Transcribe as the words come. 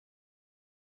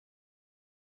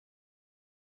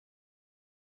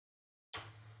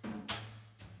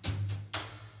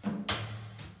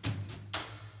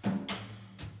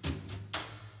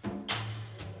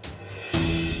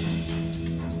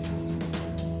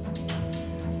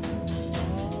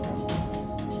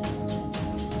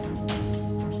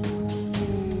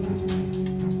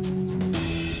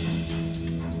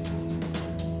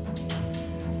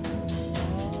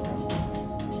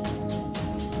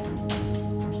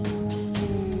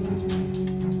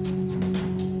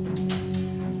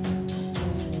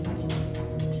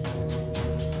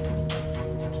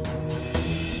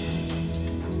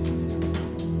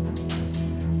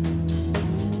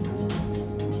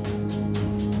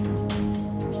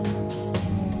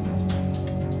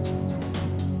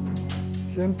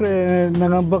Siyempre,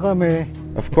 nangamba kami.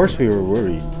 Of course we were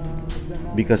worried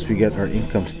because we get our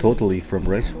incomes totally from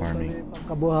rice farming.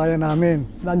 Kabuhayan namin.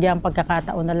 Bagyang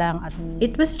pagkakataon na lang at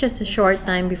It was just a short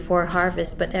time before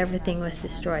harvest, but everything was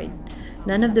destroyed.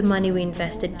 None of the money we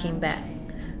invested came back.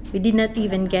 We did not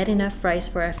even get enough rice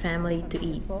for our family to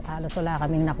eat. halos wala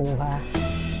kaming nakuha.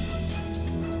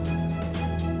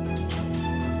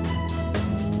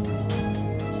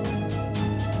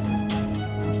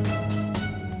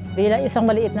 Bilang isang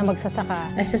maliit na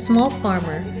magsasaka, As a small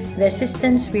farmer, the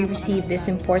assistance we received is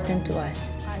important to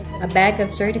us. A bag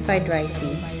of certified rice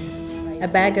seeds, a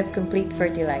bag of complete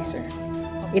fertilizer.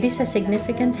 It is a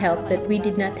significant help that we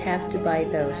did not have to buy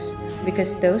those,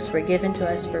 because those were given to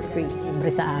us for free.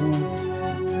 libre sa amin.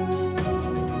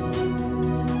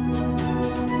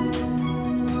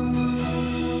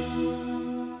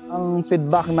 Ang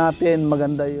feedback natin,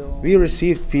 maganda yung... We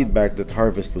received feedback that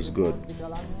harvest was good.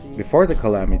 Before the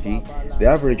calamity, the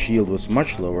average yield was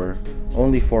much lower,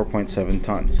 only 4.7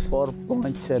 tons.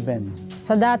 4.7.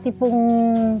 Sa dati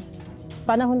pong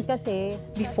panahon kasi,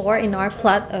 Before, in our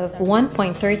plot of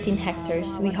 1.13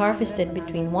 hectares, we harvested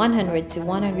between 100 to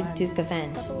 102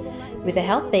 kavans. With the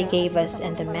help they gave us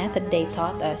and the method they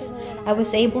taught us, I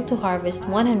was able to harvest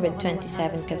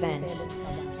 127 kavans.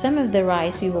 Some of the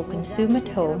rice we will consume at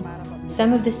home,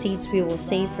 some of the seeds we will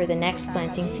save for the next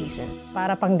planting season.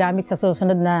 para panggamit sa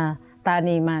susunod na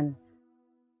taniman.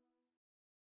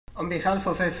 On behalf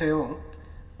of FAO,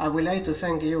 I would like to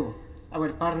thank you,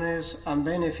 our partners and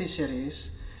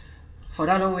beneficiaries, for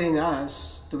allowing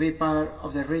us to be part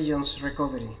of the region's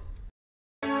recovery.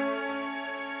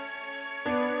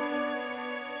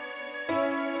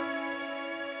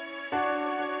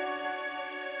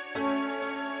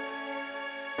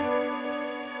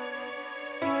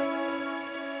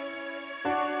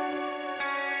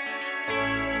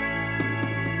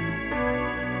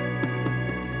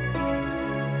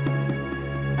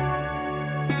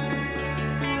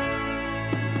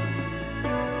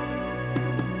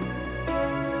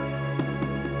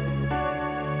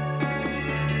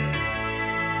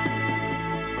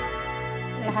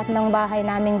 Lahat ng bahay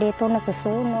namin dito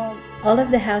nasusunog. All of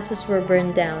the houses were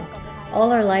burned down. All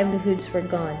our livelihoods were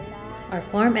gone. Our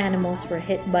farm animals were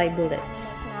hit by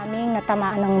bullets. Naming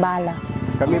natamaan ng bala.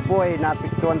 Kami po ay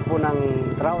napiktuhan po ng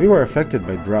drought. We were affected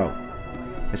by drought,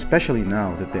 especially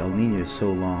now that the El Niño is so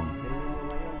long.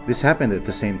 This happened at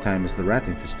the same time as the rat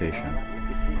infestation.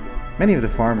 Many of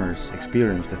the farmers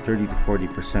experienced a 30 to 40%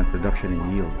 reduction in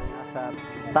yield. Nasa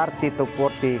 30 to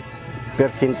 40%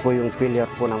 po yung failure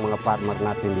po ng mga farmer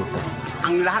natin dito.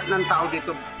 Ang lahat ng tao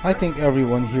dito. I think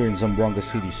everyone here in Zamboanga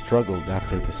City struggled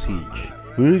after the siege.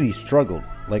 We really struggled.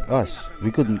 Like us, we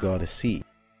couldn't go to sea.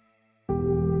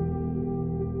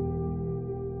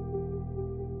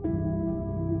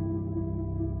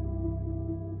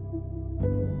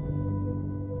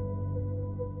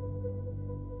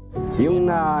 Yung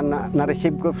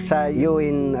na-receive ko sa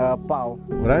UNFAO.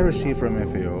 What I received from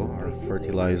FAO are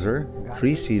fertilizer,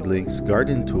 tree seedlings,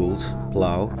 garden tools,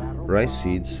 plow, rice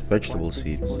seeds, vegetable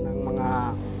seeds. Ng mga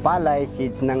palay,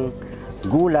 seeds ng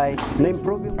gulay.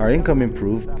 Na-improve. Our income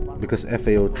improved because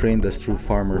FAO trained us through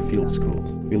farmer field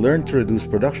schools. We learned to reduce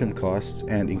production costs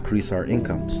and increase our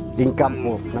incomes. Income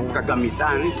po.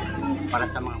 Kagamitan para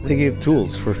sa mga They gave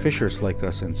tools for fishers like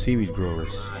us and seaweed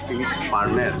growers. seaweed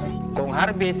farmer. Kung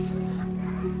harvest,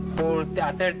 for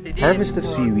 30 days. Harvest of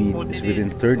seaweed is within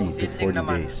 30 to 40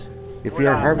 days. If we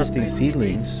are harvesting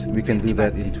seedlings, we can do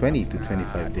that in 20 to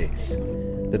 25 days.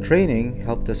 The training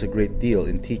helped us a great deal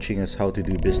in teaching us how to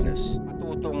do business.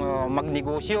 Matutong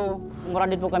magnegosyo.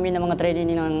 Marami po kami ng mga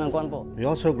training ng kuwan po. We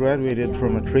also graduated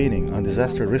from a training on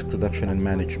disaster risk reduction and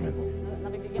management.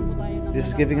 This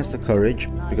is giving us the courage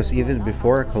because even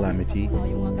before a calamity,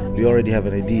 we already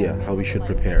have an idea how we should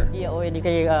prepare. Hindi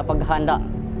kayo paghahanda.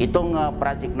 Itong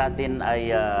project natin ay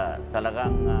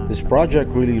talagang This project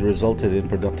really resulted in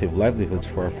productive livelihoods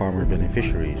for our farmer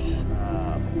beneficiaries.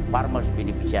 farmers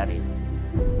beneficiary.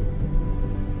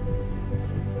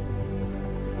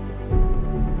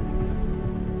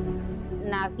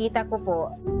 Nakita ko po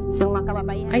yung mga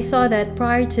kababaihan. I saw that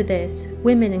prior to this,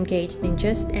 women engaged in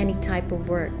just any type of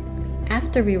work.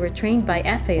 After we were trained by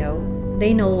FAO,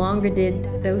 they no longer did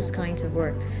those kinds of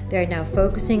work. They are now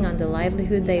focusing on the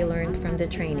livelihood they learned from the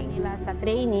training. Sa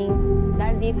training,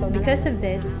 dahil dito, Because of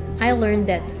this, I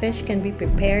learned that fish can be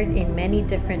prepared in many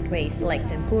different ways, like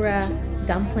tempura,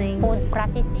 dumplings, food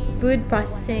processing. food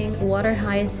processing, water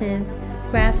hyacinth,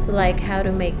 Crafts like how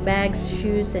to make bags,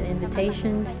 shoes, and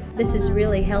invitations. This is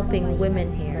really helping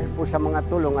women here. Po sa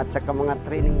mga tulong at saka mga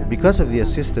training. Because of the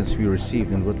assistance we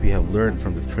received and what we have learned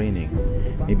from the training,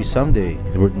 maybe someday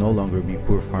there would no longer be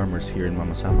poor farmers here in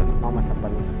Mamasapano.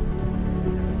 Mamasapano.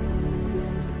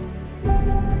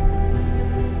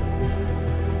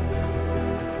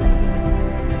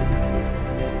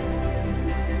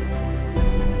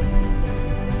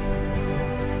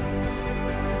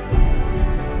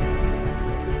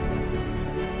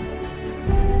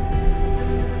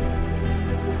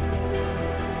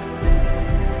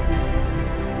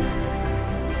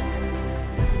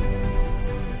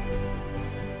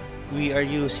 We are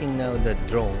using now the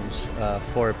drones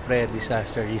for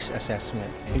pre-disaster risk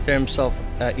assessment. In terms of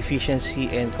efficiency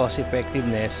and cost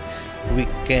effectiveness, we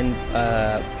can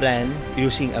plan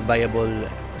using a viable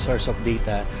source of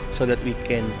data so that we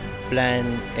can plan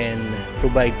and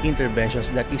provide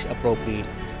interventions that is appropriate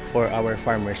for our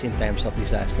farmers in times of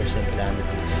disasters and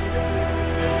calamities.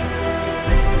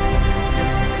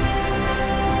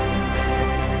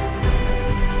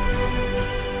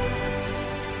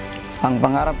 Ang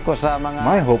pangarap ko sa mga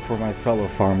My hope for my fellow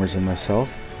farmers and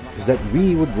myself is that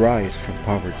we would rise from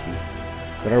poverty,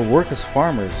 that our work as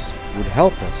farmers would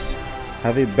help us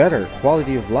have a better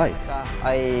quality of life.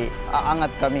 ay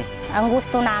aangat kami. Ang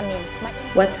gusto namin,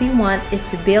 What we want is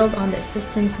to build on the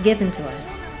assistance given to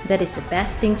us. That is the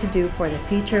best thing to do for the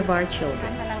future of our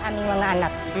children. ng aming mga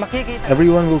anak.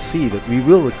 Everyone will see that we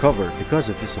will recover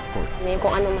because of this support.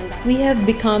 Kung ano man dahil. We have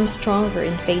become stronger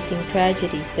in facing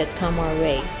tragedies that come our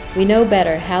way. We know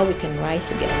better how we can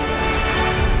rise again.